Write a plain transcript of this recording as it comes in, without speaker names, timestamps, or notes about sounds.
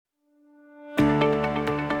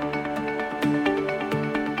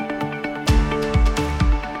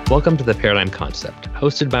Welcome to the Paradigm Concept,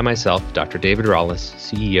 hosted by myself, Dr. David Rawlis,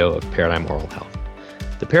 CEO of Paradigm Oral Health.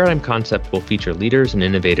 The Paradigm Concept will feature leaders and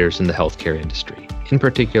innovators in the healthcare industry, in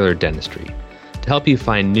particular dentistry, to help you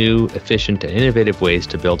find new, efficient, and innovative ways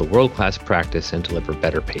to build a world-class practice and deliver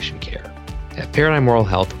better patient care. At Paradigm Oral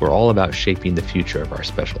Health, we're all about shaping the future of our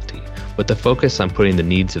specialty, with a focus on putting the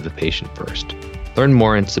needs of the patient first. Learn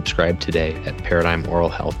more and subscribe today at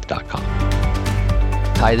paradigmoralhealth.com.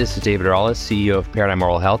 Hi, this is David Rawlis, CEO of Paradigm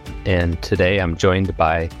Oral Health, and today I'm joined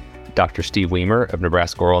by Dr. Steve Wiemer of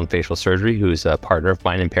Nebraska Oral and Facial Surgery, who's a partner of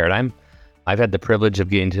mine in Paradigm. I've had the privilege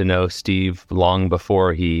of getting to know Steve long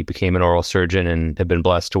before he became an oral surgeon and have been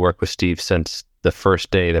blessed to work with Steve since the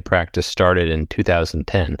first day the practice started in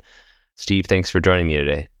 2010. Steve, thanks for joining me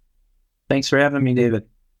today. Thanks for having me, David.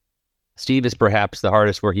 Steve is perhaps the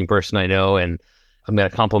hardest working person I know, and I'm going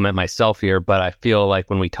to compliment myself here, but I feel like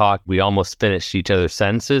when we talk, we almost finish each other's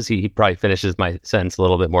sentences. He probably finishes my sentence a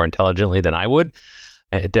little bit more intelligently than I would.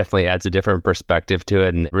 It definitely adds a different perspective to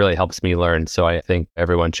it and it really helps me learn. So I think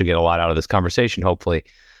everyone should get a lot out of this conversation, hopefully.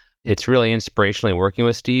 It's really inspirational working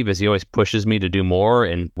with Steve as he always pushes me to do more.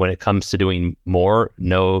 And when it comes to doing more,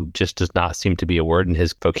 no just does not seem to be a word in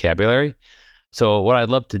his vocabulary. So what I'd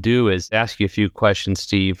love to do is ask you a few questions,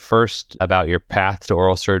 Steve. First, about your path to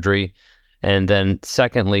oral surgery. And then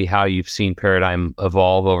secondly, how you've seen Paradigm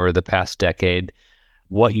evolve over the past decade,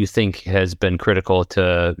 what you think has been critical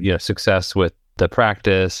to success with the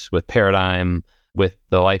practice, with Paradigm, with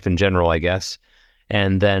the life in general, I guess,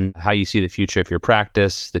 and then how you see the future of your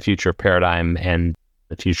practice, the future of Paradigm, and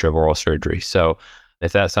the future of oral surgery. So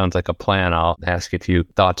if that sounds like a plan, I'll ask you a few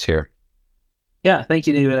thoughts here. Yeah, thank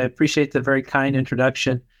you, David. I appreciate the very kind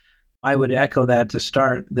introduction. I would echo that to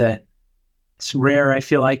start, that it's rare, I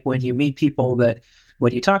feel like, when you meet people that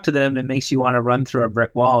when you talk to them, it makes you want to run through a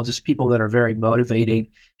brick wall, just people that are very motivating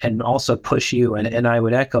and also push you. And I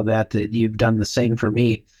would echo that you've done the same for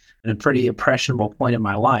me at a pretty impressionable point in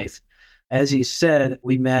my life. As you said,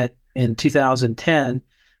 we met in 2010.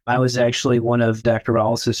 I was actually one of Dr.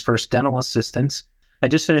 Rawlis' first dental assistants. I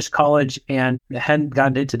just finished college and hadn't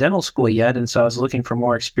gotten into dental school yet. And so I was looking for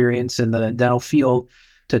more experience in the dental field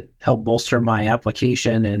to help bolster my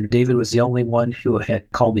application. And David was the only one who had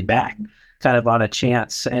called me back kind of on a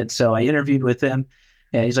chance. And so I interviewed with him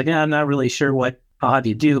and he's like, I'm not really sure what I'll have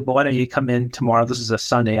you do, but why don't you come in tomorrow? This is a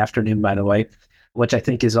Sunday afternoon, by the way, which I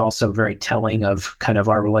think is also very telling of kind of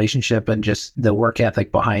our relationship and just the work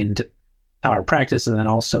ethic behind our practice and then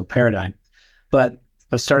also Paradigm. But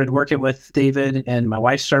I started working with David and my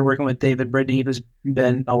wife started working with David, Brittany, who's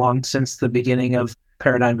been along since the beginning of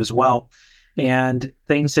Paradigm as well. And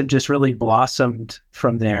things have just really blossomed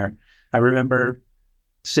from there. I remember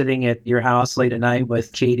sitting at your house late at night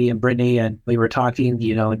with Katie and Brittany, and we were talking,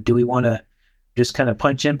 do we want to just kind of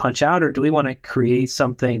punch in, punch out, or do we want to create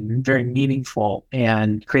something very meaningful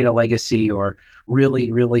and create a legacy or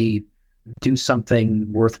really, really do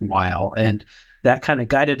something worthwhile? And that kind of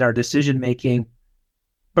guided our decision-making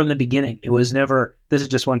from the beginning. It was never, this is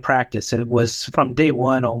just one practice. It was from day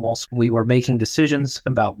one, almost, we were making decisions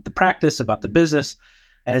about the practice, about the business,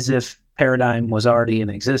 as if Paradigm was already in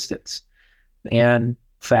existence. And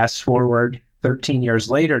fast forward 13 years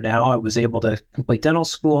later now, I was able to complete dental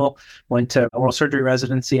school, went to oral surgery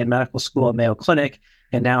residency and medical school at Mayo Clinic,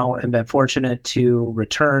 and now I've been fortunate to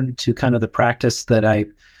return to kind of the practice that I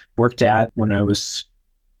worked at when I was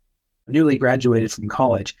newly graduated from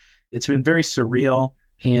college. It's been very surreal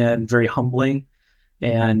and very humbling,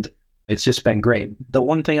 and it's just been great. The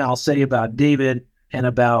one thing I'll say about David and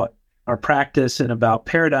about our practice and about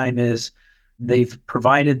Paradigm is they've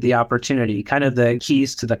provided the opportunity, kind of the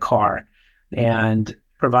keys to the car, and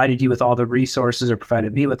provided you with all the resources or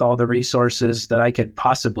provided me with all the resources that I could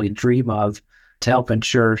possibly dream of to help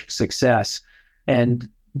ensure success, and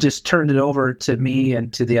just turned it over to me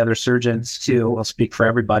and to the other surgeons to, I'll speak for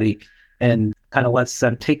everybody, and kind of lets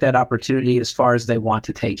them take that opportunity as far as they want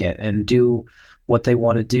to take it and do what they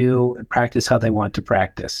want to do and practice how they want to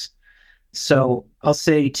practice. So I'll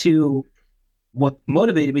say too, what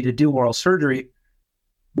motivated me to do oral surgery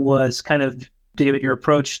was kind of, David, your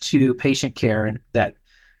approach to patient care and that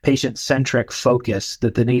patient-centric focus,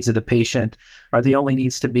 that the needs of the patient are the only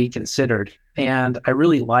needs to be considered. And I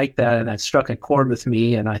really liked that, and that struck a chord with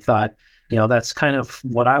me. And I thought, that's kind of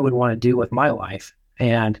what I would want to do with my life.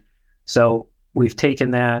 And so we've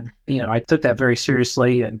taken that, I took that very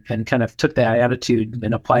seriously and kind of took that attitude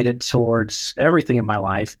and applied it towards everything in my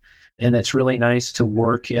life. And it's really nice to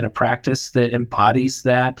work in a practice that embodies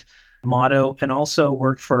that motto and also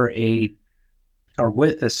work for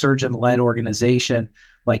with a surgeon-led organization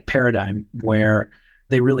like Paradigm, where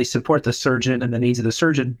they really support the surgeon and the needs of the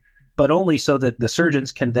surgeon, but only so that the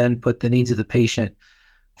surgeons can then put the needs of the patient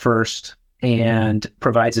first, and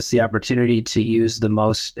provides us the opportunity to use the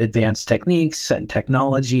most advanced techniques and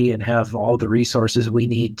technology and have all the resources we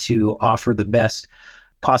need to offer the best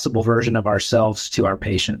possible version of ourselves to our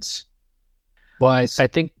patients. Well, I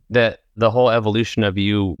think that the whole evolution of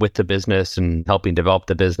you with the business and helping develop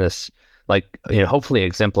the business, hopefully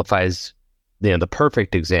exemplifies, the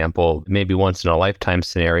perfect example, maybe once in a lifetime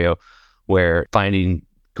scenario, where finding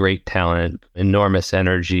great talent, enormous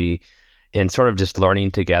energy, and sort of just learning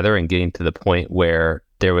together and getting to the point where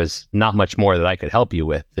there was not much more that I could help you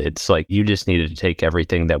with. It's like you just needed to take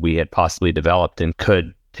everything that we had possibly developed and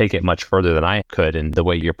could take it much further than I could. And the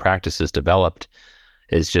way your practice has developed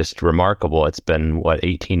is just remarkable. It's been,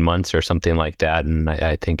 18 months or something like that. And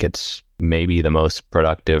I think it's maybe the most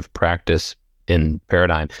productive practice in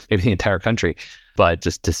Paradigm, maybe the entire country. But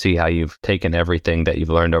just to see how you've taken everything that you've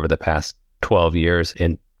learned over the past 12 years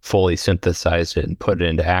and fully synthesized it and put it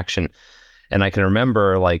into action. And I can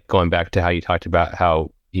remember going back to how you talked about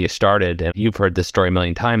how you started, and you've heard this story a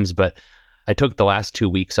million times, but I took the last 2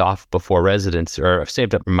 weeks off before residence, or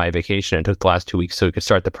saved up my vacation and took the last 2 weeks so we could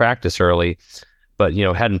start the practice early, but,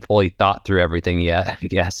 hadn't fully thought through everything yet, I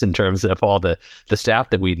guess, in terms of all the staff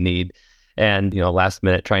that we'd need. And, last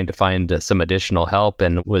minute trying to find some additional help,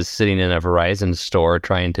 and was sitting in a Verizon store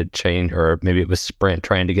trying to change, or maybe it was Sprint,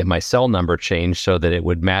 trying to get my cell number changed so that it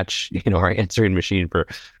would match, our answering machine for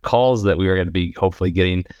calls that we were going to be hopefully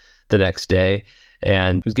getting the next day.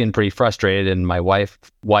 And was getting pretty frustrated. And my wife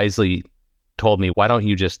wisely told me, why don't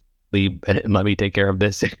you just leave and let me take care of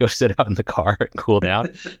this and go sit out in the car and cool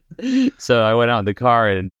down? So I went out in the car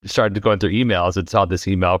and started going through emails and saw this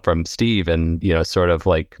email from Steve, and, sort of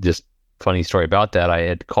just funny story about that. I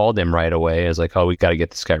had called him right away. I was like, oh, we got to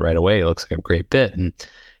get this guy right away. It looks like a great fit. And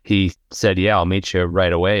he said, yeah, I'll meet you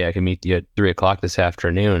right away. I can meet you at 3:00 this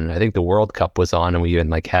afternoon. And I think the World Cup was on, and we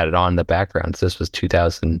even had it on in the background. So this was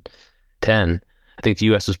 2010. I think the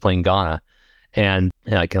US was playing Ghana. And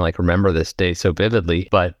I can remember this day so vividly,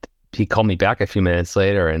 but he called me back a few minutes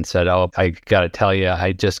later and said, oh, I got to tell you,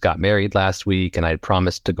 I just got married last week and I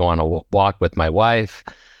promised to go on a walk with my wife.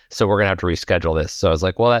 So we're going to have to reschedule this. So I was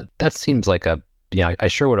like, well, that seems like I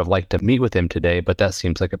sure would have liked to meet with him today, but that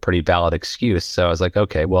seems like a pretty valid excuse. So I was like,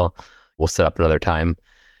 okay, well, we'll set up another time.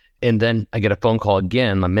 And then I get a phone call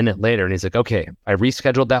again a minute later, and he's like, okay, I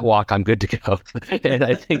rescheduled that walk. I'm good to go. And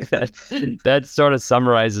I think that sort of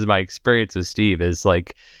summarizes my experience with Steve, is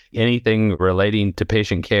anything relating to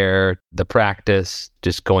patient care, the practice,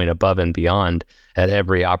 just going above and beyond at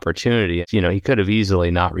every opportunity. He could have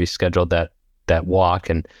easily not rescheduled that walk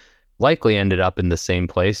and likely ended up in the same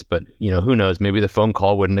place, but who knows, maybe the phone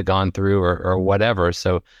call wouldn't have gone through or whatever.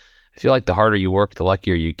 So I feel like the harder you work, the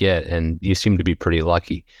luckier you get, and you seem to be pretty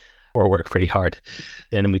lucky, or work pretty hard.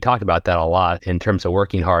 And we talk about that a lot in terms of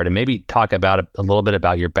working hard, and maybe talk about a little bit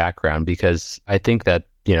about your background, because I think that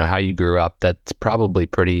how you grew up, that's probably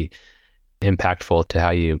pretty impactful to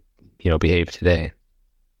how you behave today.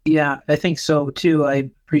 Yeah, I think so too. I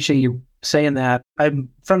appreciate you saying that. I'm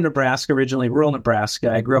from Nebraska originally, rural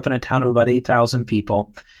Nebraska. I grew up in a town of about 8,000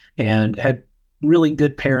 people, and had really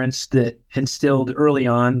good parents that instilled early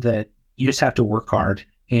on that you just have to work hard,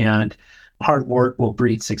 and hard work will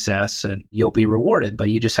breed success, and you'll be rewarded, but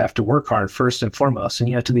you just have to work hard first and foremost, and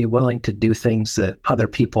you have to be willing to do things that other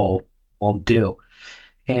people won't do.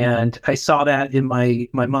 And I saw that in my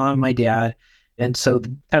mom and my dad. And so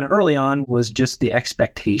kind of early on was just the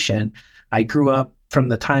expectation. I grew up from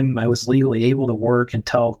the time I was legally able to work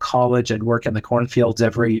until college. I'd work in the cornfields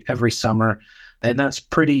every summer. And that's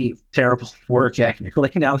pretty terrible work, actually.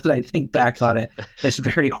 Now that I think back on it, it's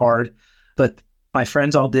very hard. But my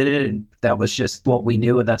friends all did it, and that was just what we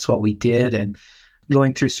knew, and that's what we did. And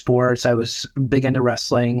going through sports, I was big into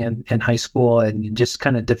wrestling in high school, and just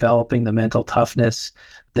kind of developing the mental toughness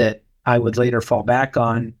that I would later fall back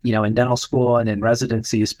on, in dental school and in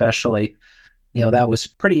residency especially. That was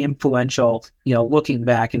pretty influential, looking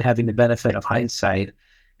back and having the benefit of hindsight.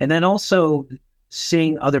 And then also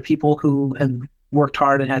seeing other people who have worked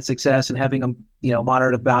hard and had success, and having a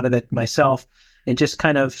moderate amount of it myself, and just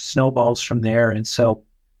kind of snowballs from there. And so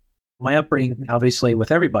my upbringing, obviously,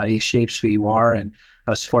 with everybody shapes who you are. And I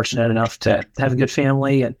was fortunate enough to have a good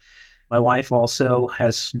family. And my wife also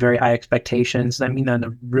has very high expectations. I mean, in a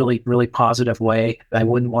really, really positive way. I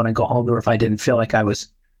wouldn't want to go home to her if I didn't feel like I was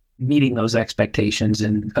meeting those expectations,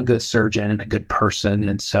 and a good surgeon and a good person.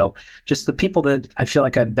 And so just the people that I feel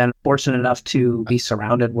like I've been fortunate enough to be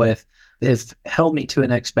surrounded with have held me to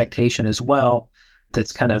an expectation as well.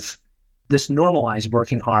 That's kind of this normalized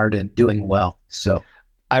working hard and doing well. So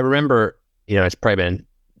I remember, it's probably been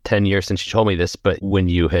 10 years since you told me this, but when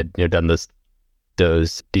you had done those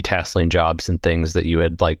detasseling jobs and things that you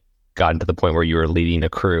had like gotten to the point where you were leading a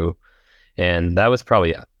crew. And that was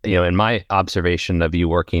probably, in my observation of you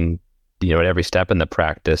working, at every step in the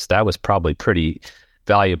practice, that was probably pretty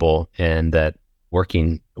valuable. And that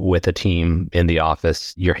working with a team in the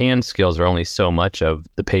office, your hand skills are only so much of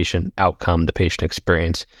the patient outcome, the patient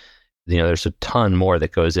experience. There's a ton more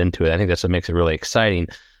that goes into it. I think that's what makes it really exciting.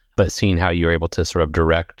 But seeing how you're able to sort of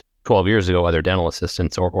direct 12 years ago other dental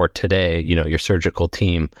assistants or today, your surgical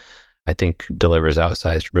team, I think delivers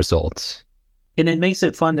outsized results. And it makes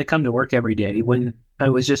it fun to come to work every day. When I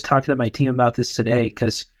was just talking to my team about this today,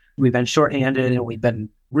 because we've been shorthanded and we've been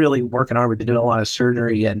really working hard. We've been doing a lot of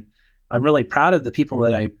surgery, and I'm really proud of the people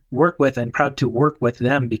that I work with and proud to work with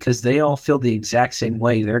them because they all feel the exact same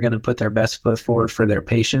way. They're going to put their best foot forward for their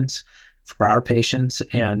patients, for our patients,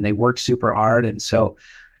 and they work super hard. And so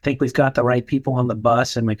I think we've got the right people on the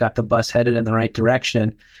bus and we've got the bus headed in the right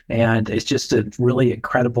direction. And it's just a really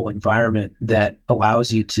incredible environment that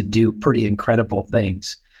allows you to do pretty incredible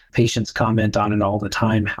things. Patients comment on it all the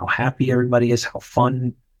time, how happy everybody is, how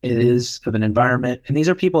fun it is of an environment. And these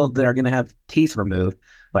are people that are going to have teeth removed,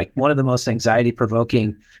 like one of the most anxiety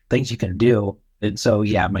provoking things you can do. And so,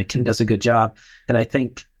 yeah, my team does a good job. And I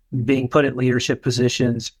think being put in leadership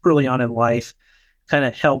positions early on in life kind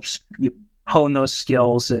of helps you hone those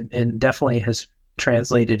skills and definitely has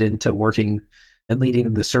translated into working and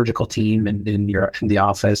leading the surgical team and in the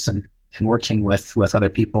office and working with other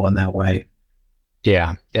people in that way.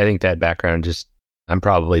 Yeah, I think that background I'm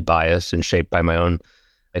probably biased and shaped by my own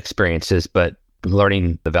experiences, but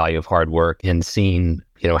learning the value of hard work and seeing,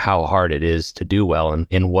 how hard it is to do well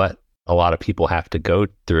and what a lot of people have to go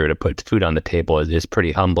through to put food on the table is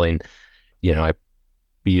pretty humbling. I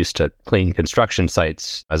used to clean construction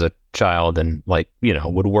sites as a child and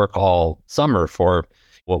would work all summer for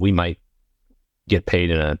what we might get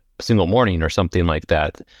paid in a single morning or something like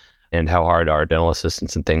that. And how hard our dental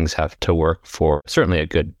assistants and things have to work for certainly a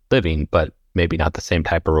good living, but maybe not the same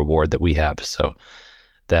type of reward that we have. So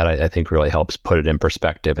that I think really helps put it in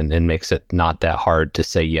perspective and makes it not that hard to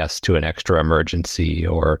say yes to an extra emergency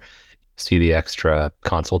or see the extra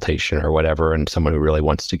consultation or whatever and someone who really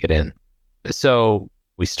wants to get in. So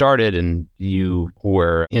we started and you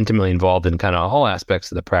were intimately involved in kind of all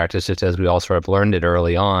aspects of the practice, just as we all sort of learned it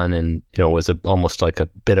early on. And, it was almost like a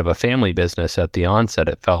bit of a family business at the onset,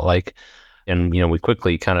 it felt like. And, we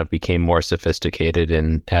quickly kind of became more sophisticated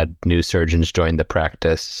and had new surgeons join the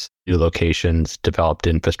practice, new locations, developed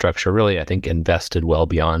infrastructure, really, I think, invested well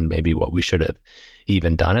beyond maybe what we should have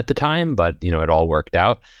even done at the time. But, it all worked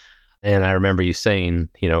out. And I remember you saying,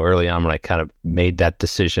 early on when I kind of made that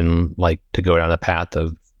decision, like to go down the path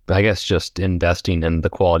of, I guess, just investing in the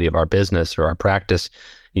quality of our business or our practice,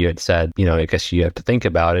 you had said, I guess you have to think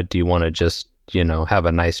about it. Do you want to just, have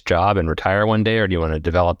a nice job and retire one day, or do you want to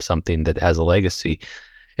develop something that has a legacy?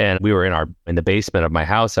 And we were in the basement of my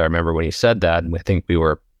house. I remember when you said that, and I think we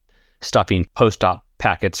were stuffing post-op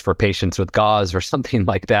packets for patients with gauze or something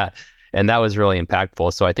like that. And that was really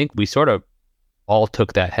impactful. So I think we sort of all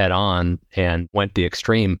took that head on and went the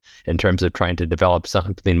extreme in terms of trying to develop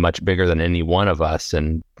something much bigger than any one of us.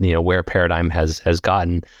 And, where Paradigm has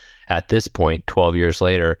gotten at this point, 12 years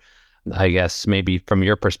later, I guess maybe from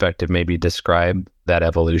your perspective, maybe describe that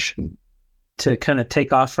evolution. To kind of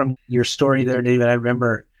take off from your story there, David, I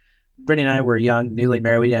remember Brittany and I were young, newly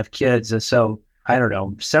married, we didn't have kids. And so, I don't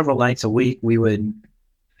know, several nights a week, we would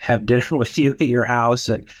have dinner with you at your house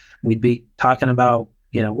and we'd be talking about,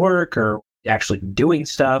 work or actually doing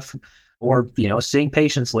stuff or, seeing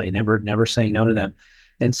patients late, never saying no to them.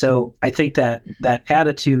 And so I think that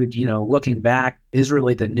attitude, looking back is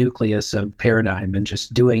really the nucleus of Paradigm and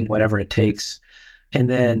just doing whatever it takes. And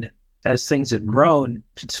then as things have grown,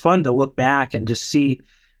 it's fun to look back and just see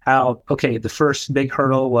how, okay, the first big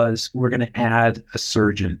hurdle was we're going to add a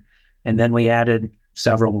surgeon. And then we added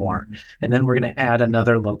several more. And then we're going to add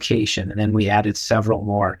another location. And then we added several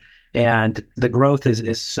more. And the growth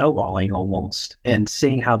is snowballing almost. And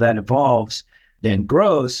seeing how that evolves and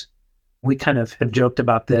grows, we kind of have joked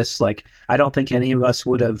about this. Like, I don't think any of us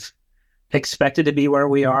would have expected to be where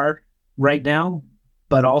we are right now.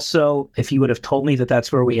 But also, if you would have told me that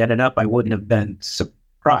that's where we ended up, I wouldn't have been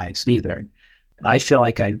surprised either. I feel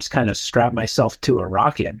like I just kind of strapped myself to a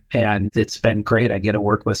rocket, and it's been great. I get to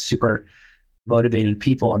work with super motivated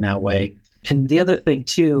people in that way. And the other thing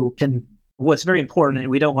too, and what's very important,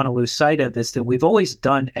 and we don't want to lose sight of, is that we've always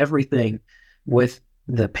done everything with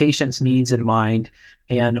the patient's needs in mind,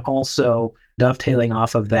 and also dovetailing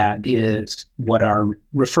off of that is what our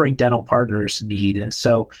referring dental partners need. And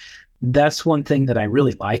so that's one thing that I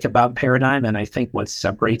really like about Paradigm. And I think what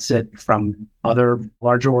separates it from other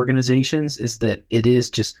larger organizations is that it is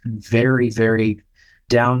just very, very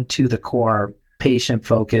down to the core, patient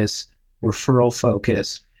focus, referral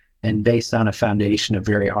focus, and based on a foundation of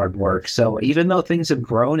very hard work. So even though things have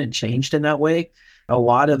grown and changed in that way, a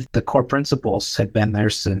lot of the core principles have been there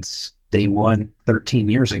since day one, 13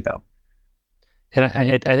 years ago. And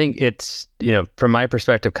I think it's, from my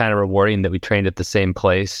perspective, kind of rewarding that we trained at the same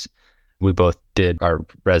place. We both did our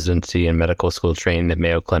residency and medical school training at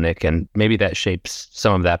Mayo Clinic, and maybe that shapes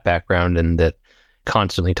some of that background, and that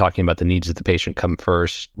constantly talking about the needs of the patient come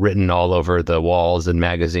first, written all over the walls and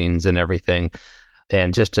magazines and everything,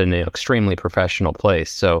 and just an extremely professional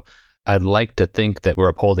place. So I'd like to think that we're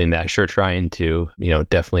upholding that, sure trying to,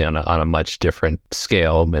 definitely on a much different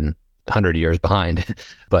scale and 100 years behind,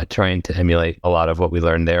 but trying to emulate a lot of what we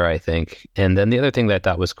learned there, I think. And then the other thing that I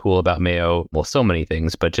thought was cool about Mayo, well, so many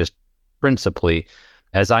things, but just principally,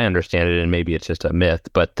 as I understand it, and maybe it's just a myth,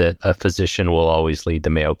 but that a physician will always lead the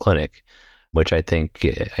Mayo Clinic, which I think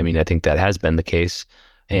that has been the case.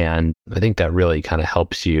 And I think that really kind of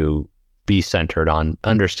helps you be centered on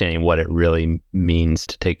understanding what it really means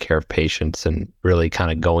to take care of patients and really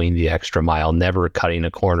kind of going the extra mile, never cutting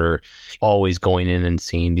a corner, always going in and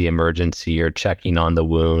seeing the emergency or checking on the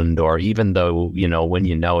wound, or even though, when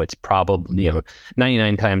it's probably,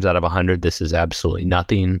 99 times out of 100, this is absolutely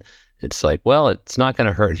nothing. It's like, well, it's not going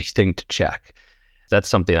to hurt anything to check. That's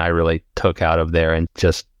something I really took out of there, and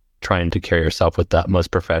just trying to carry yourself with the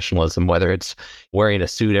utmost professionalism, whether it's wearing a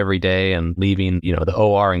suit every day and leaving, the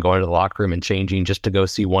OR and going to the locker room and changing just to go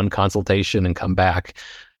see one consultation and come back.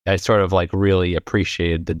 I sort of really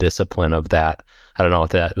appreciated the discipline of that. I don't know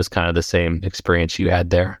if that was kind of the same experience you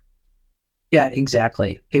had there. Yeah,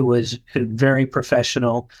 exactly. It was a very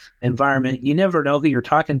professional environment. You never know who you're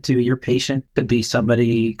talking to. Your patient could be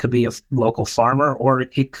a local farmer, or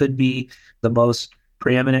it could be the most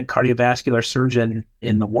preeminent cardiovascular surgeon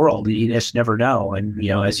in the world. You just never know. And,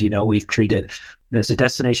 as you know, we've treated, it's a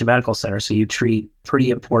destination medical center, so you treat pretty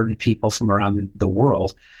important people from around the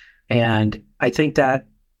world. And I think that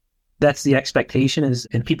that's the expectation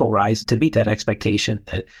and people rise to meet that expectation,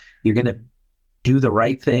 that you're going to do the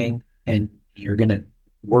right thing and you're going to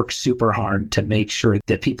work super hard to make sure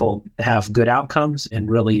that people have good outcomes and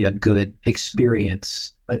really a good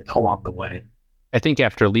experience along the way. I think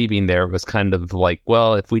after leaving there, it was kind of like,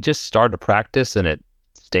 well, if we just start a practice and it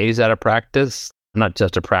stays at a practice, not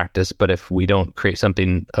just a practice, but if we don't create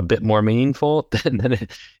something a bit more meaningful, then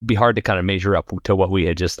it'd be hard to kind of measure up to what we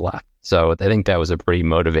had just left. So I think that was a pretty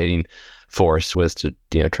motivating force, was to,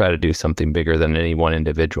 try to do something bigger than any one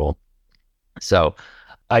individual. So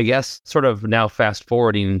I guess sort of now fast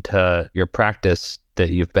forwarding to your practice that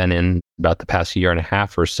you've been in about the past year and a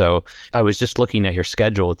half or so, I was just looking at your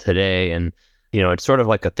schedule today, and it's sort of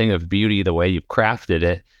like a thing of beauty, the way you've crafted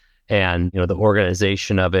it, and, the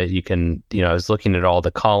organization of it. You can, I was looking at all the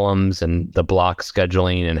columns and the block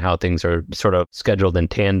scheduling and how things are sort of scheduled in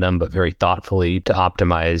tandem, but very thoughtfully to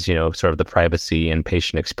optimize, sort of the privacy and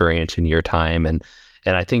patient experience in your time. And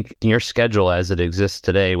I think your schedule as it exists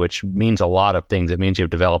today, which means a lot of things. It means you've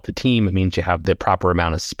developed a team. It means you have the proper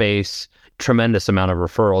amount of space, tremendous amount of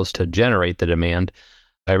referrals to generate the demand.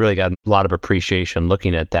 I really got a lot of appreciation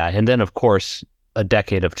looking at that. And then, of course, a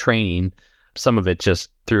decade of training, some of it just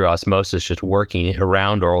through osmosis, just working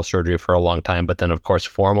around oral surgery for a long time, but then, of course,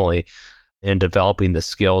 formally in developing the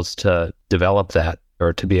skills to develop that,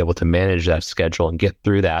 or to be able to manage that schedule and get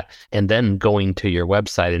through that. And then going to your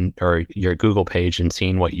website or your Google page and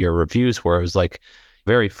seeing what your reviews were, it was like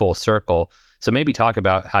very full circle. So maybe talk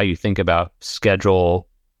about how you think about schedule,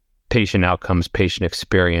 patient outcomes, patient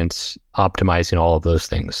experience, optimizing all of those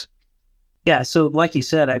things. Yeah. So like you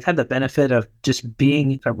said, I've had the benefit of just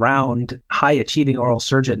being around high achieving oral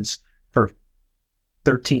surgeons for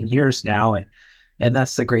 13 years now. And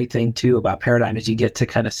that's the great thing too about Paradigm, is you get to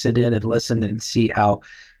kind of sit in and listen and see how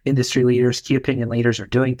industry leaders, key opinion leaders are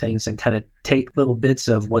doing things, and kind of take little bits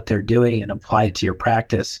of what they're doing and apply it to your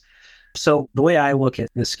practice. So the way I look at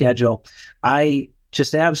the schedule, I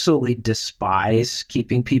just absolutely despise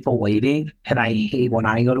keeping people waiting. And I hate when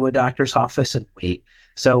I go to a doctor's office and wait.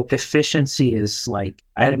 So efficiency is like,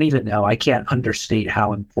 I don't even know, I can't understate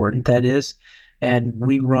how important that is. And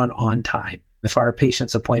we run on time. If our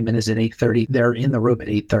patient's appointment is at 8:30, they're in the room at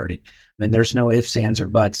 8:30. I mean, there's no ifs, ands, or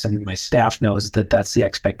buts. And my staff knows that that's the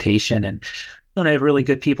expectation. And I have really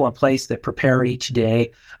good people in place that prepare each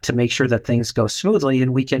day to make sure that things go smoothly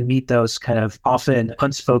and we can meet those kind of often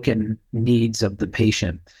unspoken needs of the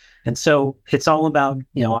patient. And so it's all about,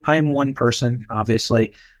 I'm one person,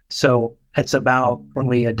 obviously. So it's about, when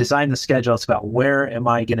we design the schedule, it's about where am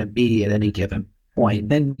I going to be at any given point.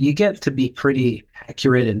 Then you get to be pretty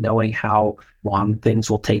accurate in knowing how long things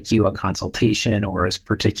will take you, a consultation or a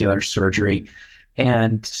particular surgery.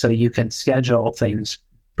 And so you can schedule things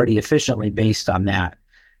pretty efficiently based on that.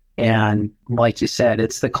 And like you said,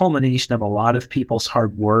 it's the culmination of a lot of people's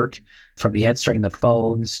hard work, from the answering the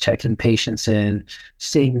phones, checking patients in,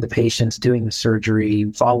 seeing the patients, doing the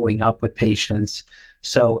surgery, following up with patients.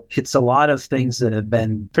 So it's a lot of things that have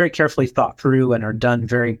been very carefully thought through and are done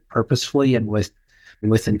very purposefully and with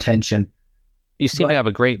intention. You seem to have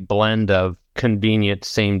a great blend of convenient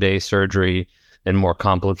same-day surgery and more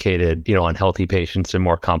complicated, unhealthy patients and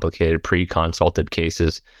more complicated pre-consulted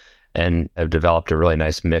cases, and have developed a really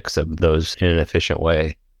nice mix of those in an efficient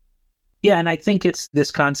way. Yeah, and I think it's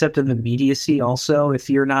this concept of immediacy also.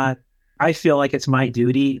 I feel like it's my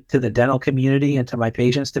duty to the dental community and to my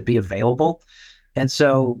patients to be available. And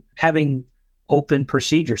so having open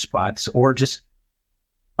procedure spots, or just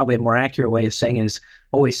probably a more accurate way of saying it, is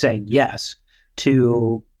always saying yes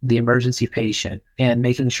to the emergency patient and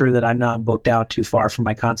making sure that I'm not booked out too far from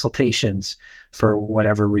my consultations for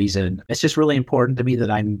whatever reason. It's just really important to me that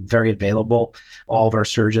I'm very available. All of our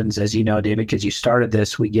surgeons, as you know, David, because you started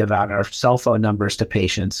this, we give out our cell phone numbers to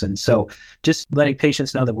patients. And so just letting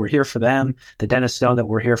patients know that we're here for them, the dentists know that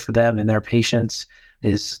we're here for them and their patients,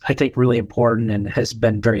 is, I think, really important and has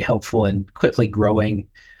been very helpful in quickly growing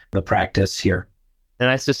the practice here. And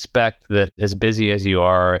I suspect that as busy as you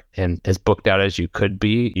are and as booked out as you could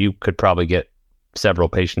be, you could probably get several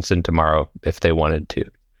patients in tomorrow if they wanted to.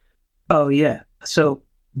 Oh, yeah. So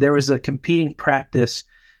there was a competing practice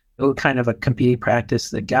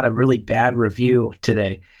that got a really bad review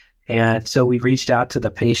today. And so we reached out to the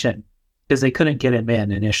patient because they couldn't get him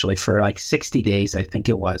in initially for like 60 days, I think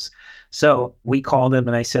it was. So we called him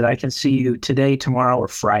and I said, I can see you today, tomorrow, or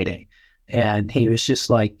Friday. And he was just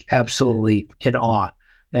like absolutely in awe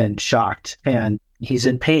and shocked, and he's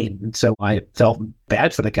in pain. And so I felt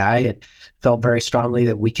bad for the guy and felt very strongly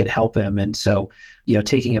that we could help him. And so,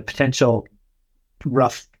 taking a potential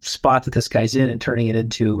rough spot that this guy's in and turning it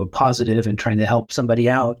into a positive and trying to help somebody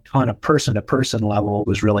out on a person-to-person level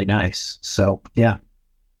was really nice. So, yeah.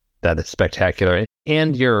 That is spectacular.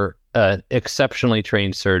 And you're an exceptionally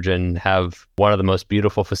trained surgeon, have one of the most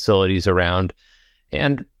beautiful facilities around,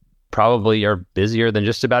 and probably are busier than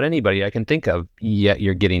just about anybody I can think of, yet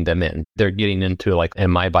you're getting them in. They're getting into, like, in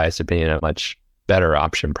my biased opinion, a much better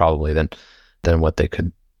option probably than what they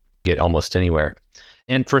could get almost anywhere.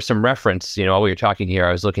 And for some reference, while we were talking here,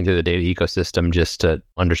 I was looking through the data ecosystem just to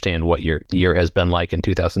understand what your year has been like in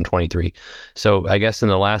 2023. So I guess in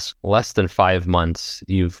the last less than 5 months,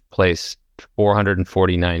 you've placed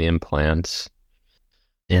 449 implants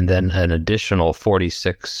and then an additional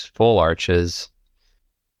 46 full arches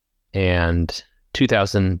and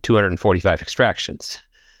 2,245 extractions.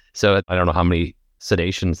 So I don't know how many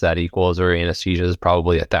sedations that equals, or anesthesias,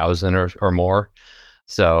 probably 1,000 or more.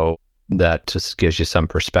 So that just gives you some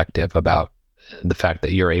perspective about the fact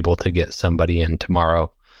that you're able to get somebody in tomorrow.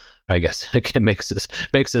 I guess it makes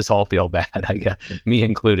us all feel bad, I guess, me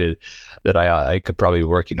included, that I could probably be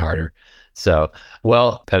working harder. So,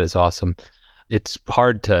 well, that is awesome. It's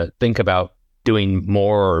hard to think about doing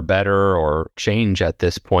more or better or change at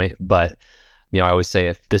this point, but I always say,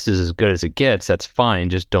 if this is as good as it gets, that's fine.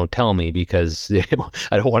 Just don't tell me, because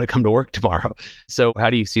I don't want to come to work tomorrow. So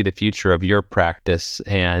how do you see the future of your practice,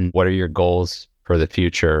 and what are your goals for the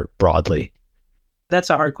future broadly?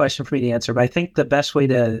 That's a hard question for me to answer, but I think the best way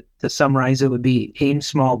to summarize it would be aim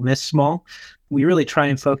small, miss small. We really try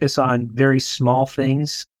and focus on very small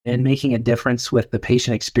things and making a difference with the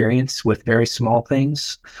patient experience with very small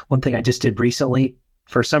things. One thing I just did recently,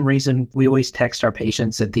 for some reason, we always text our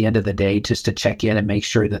patients at the end of the day just to check in and make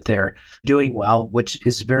sure that they're doing well, which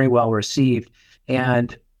is very well received.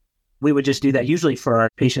 And we would just do that usually for our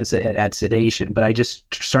patients that had sedation, but I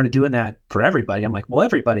just started doing that for everybody. I'm like, well,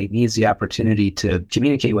 everybody needs the opportunity to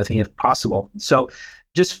communicate with me if possible. So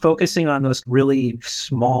just focusing on those really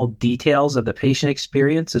small details of the patient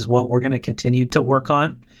experience is what we're going to continue to work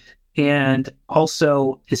on. And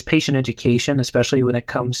also is patient education, especially when it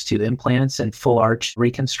comes to implants and full arch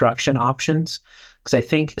reconstruction options. Because I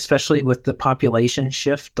think, especially with the population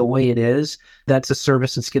shift the way it is, that's a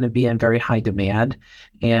service that's going to be in very high demand.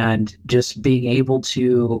 And just being able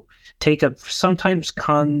to take a sometimes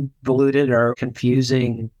convoluted or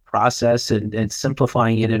confusing process and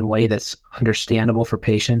simplifying it in a way that's understandable for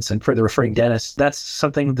patients and for the referring dentists, that's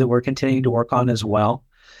something that we're continuing to work on as well.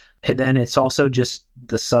 And then it's also just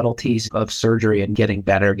the subtleties of surgery and getting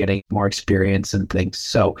better, getting more experience and things.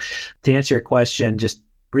 So to answer your question, just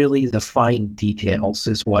really the fine details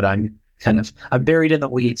is what I'm I'm buried in the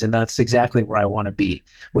weeds, and that's exactly where I want to be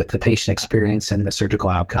with the patient experience and the surgical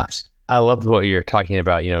outcomes. I love what you're talking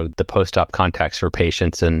about, the post-op contacts for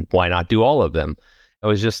patients and why not do all of them. I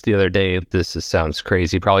was just the other day, sounds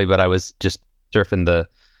crazy probably, but I was just surfing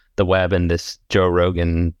the web and this Joe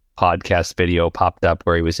Rogan podcast video popped up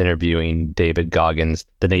where he was interviewing David Goggins,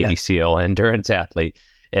 the Navy SEAL endurance athlete.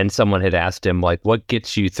 And someone had asked him, like, what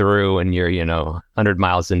gets you through and you're, 100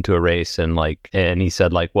 miles into a race? And he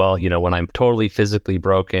said, well, when I'm totally physically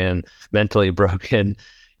broken, mentally broken,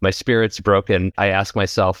 my spirit's broken, I ask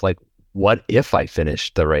myself, what if I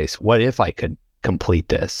finished the race? What if I could complete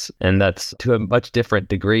this? And that's to a much different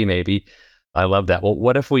degree, maybe. I love that. Well,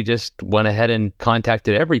 what if we just went ahead and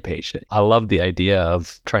contacted every patient? I love the idea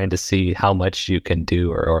of trying to see how much you can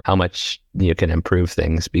do or how much you can improve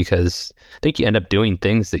things, because I think you end up doing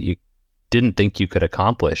things that you didn't think you could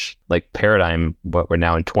accomplish. Like Paradigm, what we're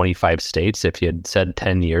now in 25 states. If you had said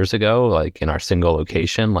 10 years ago, in our single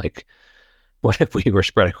location, what if we were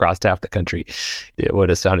spread across half the country? It would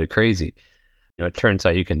have sounded crazy. It turns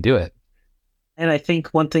out you can do it. And I think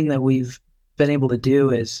one thing that we've been able to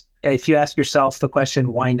do is, if you ask yourself the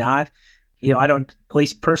question, why not? I don't, at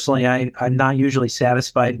least personally, I'm not usually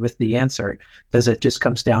satisfied with the answer because it just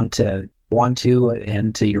comes down to want to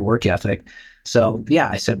and to your work ethic. So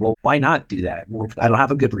I said, well, why not do that? Well, I don't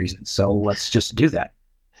have a good reason. So let's just do that.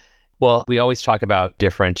 Well, we always talk about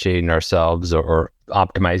differentiating ourselves or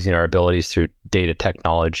optimizing our abilities through data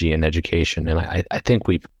technology and education. And I think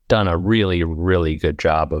we've done a really, really good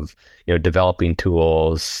job of, developing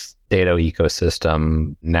tools, data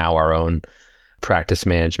ecosystem, now our own practice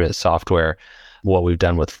management software, what we've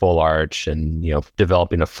done with Full Arch and,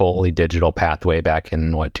 developing a fully digital pathway back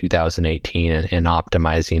in 2018 and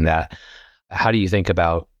optimizing that. How do you think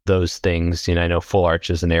about those things? I know Full Arch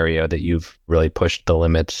is an area that you've really pushed the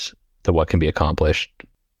limits to what can be accomplished.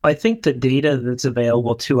 I think the data that's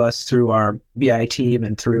available to us through our BI team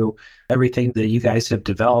and through everything that you guys have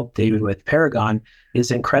developed, David, with Paragon, is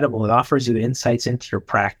incredible. It offers you insights into your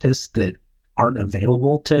practice that aren't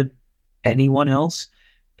available to anyone else.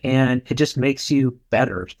 And it just makes you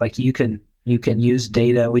better. You can use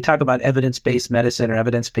data. We talk about evidence-based medicine or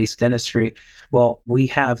evidence-based dentistry. Well, we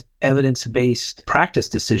have evidence-based practice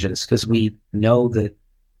decisions because we know that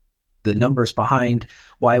the numbers behind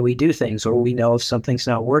why we do things, or we know if something's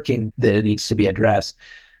not working, that it needs to be addressed.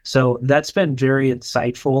 So that's been very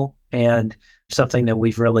insightful and something that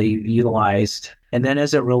we've really utilized. And then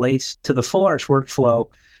as it relates to the Full Arch workflow,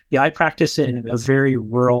 I practice in a very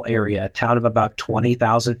rural area, a town of about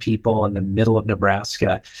 20,000 people in the middle of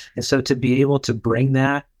Nebraska. And so to be able to bring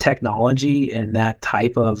that technology and that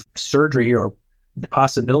type of surgery or the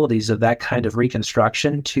possibilities of that kind of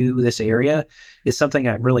reconstruction to this area is something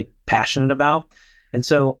I'm really passionate about. And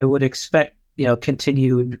so I would expect,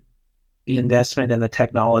 continued investment in the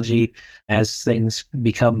technology as things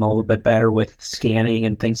become a little bit better with scanning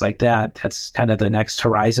and things like that. That's kind of the next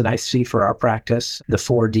horizon I see for our practice, the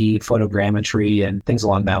 4D photogrammetry and things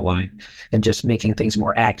along that line, and just making things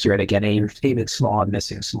more accurate, again, aiming small and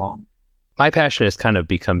missing small. My passion has kind of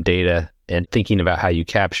become data and thinking about how you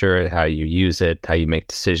capture it, how you use it, how you make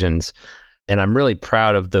decisions. And I'm really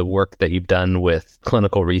proud of the work that you've done with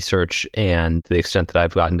clinical research and to the extent that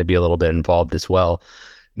I've gotten to be a little bit involved as well.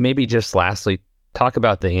 Maybe just lastly, talk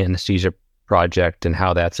about the anesthesia project and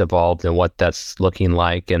how that's evolved and what that's looking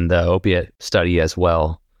like, and the opiate study as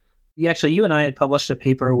well. Actually, you and I had published a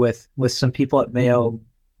paper with some people at Mayo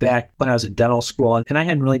back when I was at dental school, and I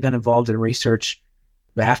hadn't really been involved in research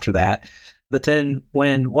after that. But then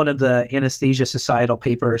when one of the anesthesia societal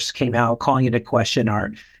papers came out calling into question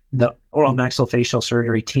the oral maxillofacial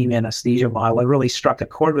surgery team anesthesia model, it really struck a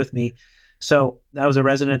chord with me. So I was a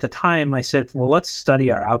resident at the time. I said, well, let's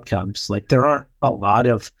study our outcomes. There aren't a lot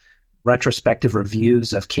of retrospective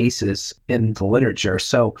reviews of cases in the literature.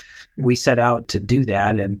 So we set out to do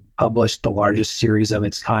that and published the largest series of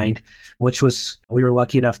its kind, we were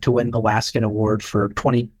lucky enough to win the Laskin Award for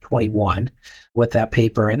 2021 with that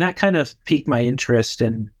paper. And that kind of piqued my interest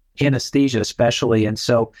in anesthesia especially. And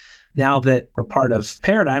so now that we're part of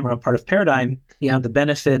Paradigm, the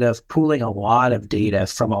benefit of pooling a lot of data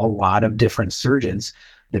from a lot of different surgeons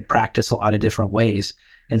that practice a lot of different ways.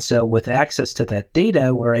 And so with access to that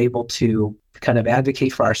data, we're able to kind of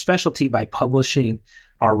advocate for our specialty by publishing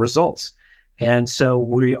our results. And so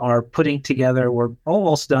we are we're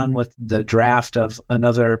almost done with the draft of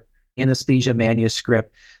another anesthesia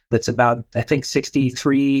manuscript that's about, I think,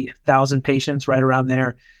 63,000 patients, right around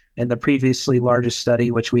there. And the previously largest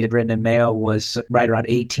study, which we had written in Mayo, was right around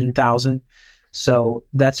 18,000. So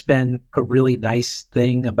that's been a really nice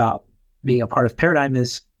thing about being a part of Paradigm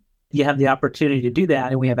is you have the opportunity to do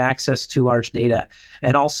that, and we have access to large data.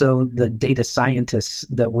 And also the data scientists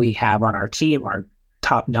that we have on our team are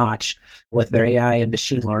top notch with their AI and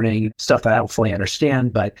machine learning stuff that I don't fully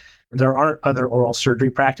understand, but there are other oral surgery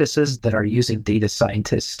practices that are using data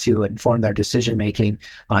scientists to inform their decision making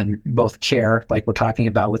on both care, like we're talking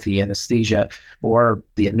about with the anesthesia, or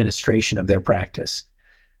the administration of their practice.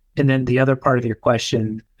 And then the other part of your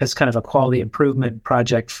question, as kind of a quality improvement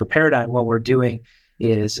project for Paradigm, what we're doing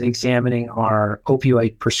is examining our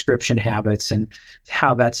opioid prescription habits and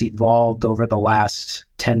how that's evolved over the last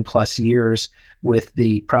 10 plus years with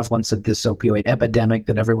the prevalence of this opioid epidemic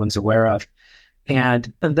that everyone's aware of.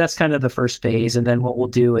 And that's kind of the first phase. And then what we'll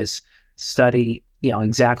do is study,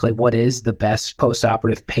 exactly what is the best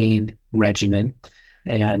postoperative pain regimen.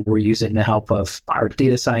 And we're using the help of our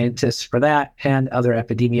data scientists for that and other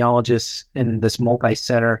epidemiologists in this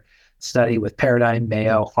multi-center study with Paradigm,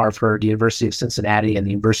 Mayo, Harvard, University of Cincinnati, and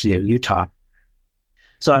the University of Utah.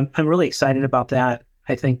 So I'm really excited about that.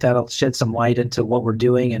 I think that'll shed some light into what we're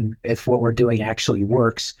doing and if what we're doing actually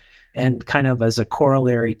works. And kind of as a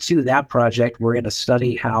corollary to that project, we're going to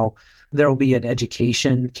study how there will be an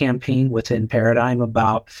education campaign within Paradigm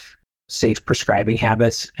about safe prescribing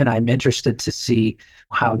habits. And I'm interested to see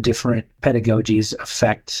how different pedagogies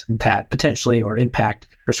affect that potentially or impact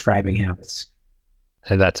prescribing habits.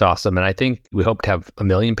 And that's awesome. And I think we hope to have 1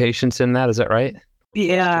 million patients in that. Is that right?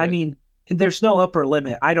 Yeah, I mean, there's no upper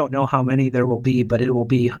limit. I don't know how many there will be, but it will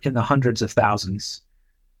be in the hundreds of thousands.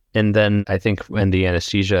 And then I think in the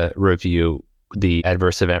anesthesia review, the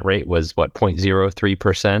adverse event rate was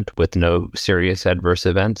 0.03% with no serious adverse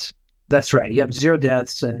events? That's right. You have 0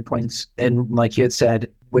 deaths and points. And like you had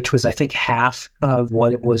said, which was, I think, half of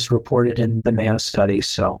what it was reported in the Mayo study.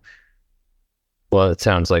 So, well, it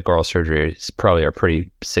sounds like oral surgery is probably are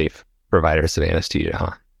pretty safe providers of anesthesia,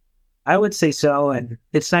 huh? I would say so. And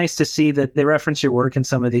it's nice to see that they reference your work in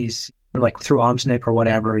some of these, like through OMSNIC or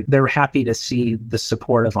whatever. They're happy to see the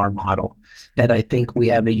support of our model. And I think we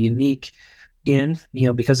have a unique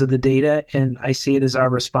because of the data. And I see it as our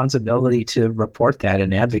responsibility to report that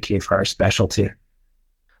and advocate for our specialty.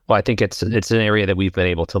 Well, I think it's an area that we've been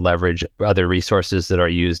able to leverage other resources that are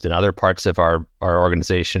used in other parts of our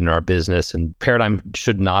organization, our business. And Paradigm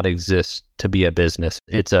should not exist to be a business.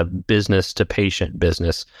 It's a business to patient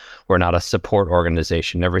business. We're not a support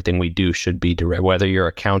organization. Everything we do should be direct, whether you're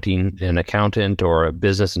an accountant or a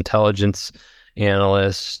business intelligence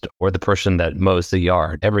analyst or the person that mows the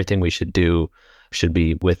yard. Everything we should do should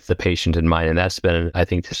be with the patient in mind. And that's been, I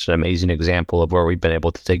think, just an amazing example of where we've been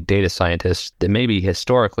able to take data scientists that maybe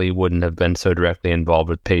historically wouldn't have been so directly involved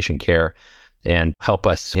with patient care and help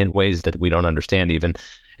us in ways that we don't understand, even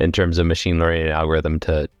in terms of machine learning and algorithm,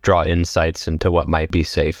 to draw insights into what might be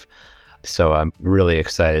safe. So I'm really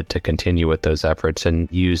excited to continue with those efforts and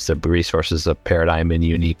use the resources of Paradigm in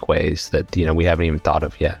unique ways that, we haven't even thought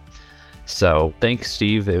of yet. So thanks,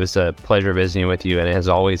 Steve. It was a pleasure visiting with you. And as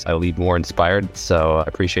always, I leave more inspired. So I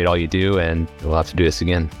appreciate all you do, and we'll have to do this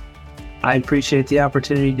again. I appreciate the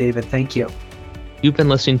opportunity, David. Thank you. You've been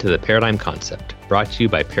listening to The Paradigm Concept, brought to you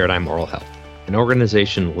by Paradigm Oral Health, an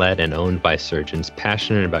organization led and owned by surgeons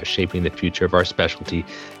passionate about shaping the future of our specialty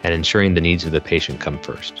and ensuring the needs of the patient come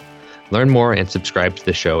first. Learn more and subscribe to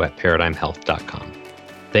the show at paradigmhealth.com.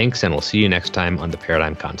 Thanks, and we'll see you next time on The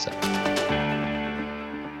Paradigm Concept.